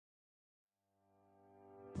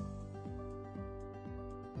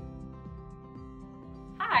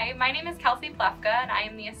Hi, my name is Kelsey Plefka and I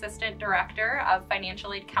am the Assistant Director of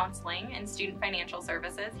Financial Aid Counseling and Student Financial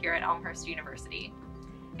Services here at Elmhurst University.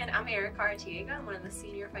 And I'm Erica Artiega. I'm one of the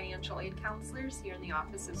Senior Financial Aid Counselors here in the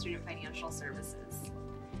Office of Student Financial Services.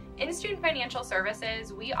 In Student Financial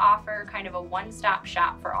Services, we offer kind of a one-stop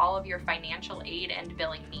shop for all of your financial aid and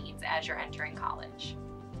billing needs as you're entering college.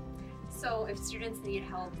 So if students need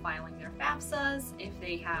help filing their FAFSAs, if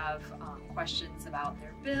they have questions about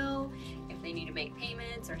their bill, if they need to make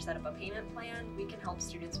payments or set up a payment plan, we can help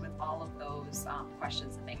students with all of those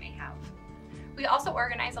questions that they may have. We also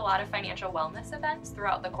organize a lot of financial wellness events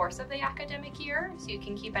throughout the course of the academic year, so you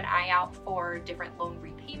can keep an eye out for different loan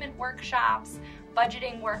repayment workshops,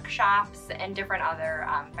 budgeting workshops, and different other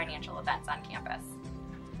financial events on campus.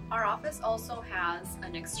 Our office also has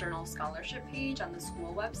an external scholarship page on the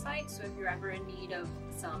school website, so if you're ever in need of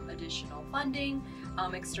some additional funding,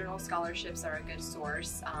 external scholarships are a good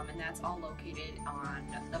source, and that's all located on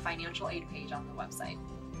the financial aid page on the website.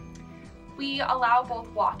 We allow both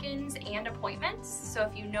walk-ins and appointments, so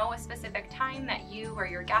if you know a specific time that you or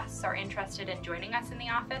your guests are interested in joining us in the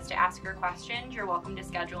office to ask your questions, you're welcome to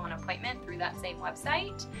schedule an appointment through that same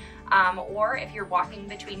website. Or if you're walking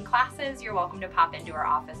between classes, you're welcome to pop into our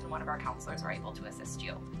office and one of our counselors are able to assist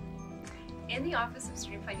you. In the Office of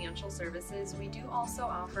Student Financial Services, we do also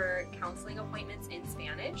offer counseling appointments in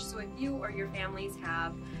Spanish, so if you or your families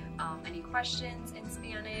have any questions in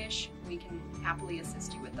Spanish, we can happily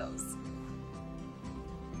assist you with those.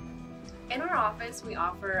 In our office, we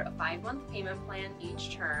offer a 5-month payment plan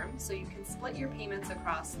each term, so you can split your payments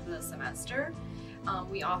across the semester.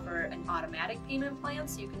 We offer an automatic payment plan,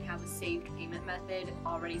 so you can have a saved payment method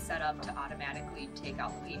already set up to automatically take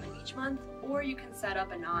out the payment each month, or you can set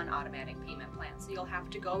up a non-automatic payment plan, so you'll have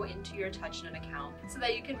to go into your TouchNet account so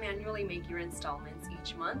that you can manually make your installments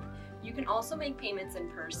each month. You can also make payments in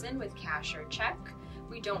person with cash or check.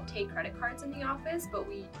 We don't take credit cards in the office, but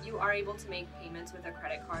you are able to make payments with a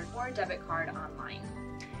credit card or a debit card online.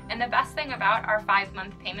 And the best thing about our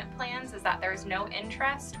 5-month payment plans is that there's no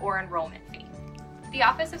interest or enrollment fee. The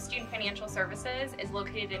Office of Student Financial Services is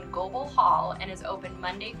located in Goebel Hall and is open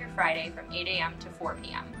Monday through Friday from 8 a.m. to 4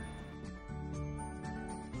 p.m.